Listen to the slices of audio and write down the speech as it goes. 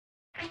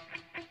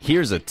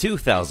Here's a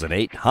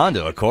 2008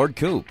 Honda Accord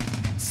Coupe.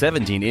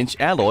 17-inch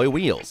alloy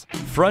wheels,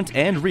 front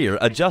and rear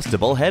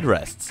adjustable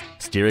headrests,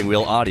 steering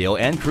wheel audio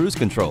and cruise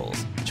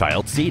controls,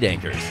 child seat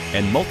anchors,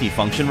 and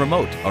multifunction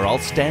remote are all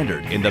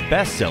standard in the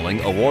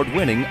best-selling,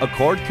 award-winning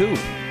Accord Coupe.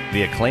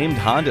 The acclaimed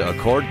Honda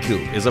Accord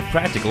Coupe is a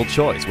practical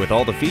choice with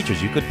all the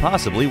features you could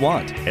possibly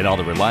want and all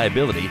the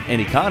reliability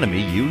and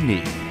economy you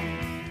need.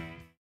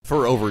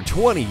 For over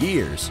 20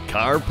 years,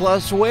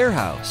 KarPlus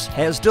Warehouse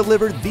has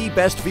delivered the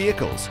best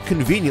vehicles,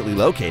 conveniently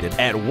located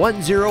at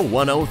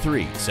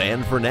 10103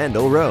 San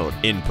Fernando Road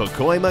in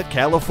Pacoima,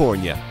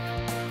 California.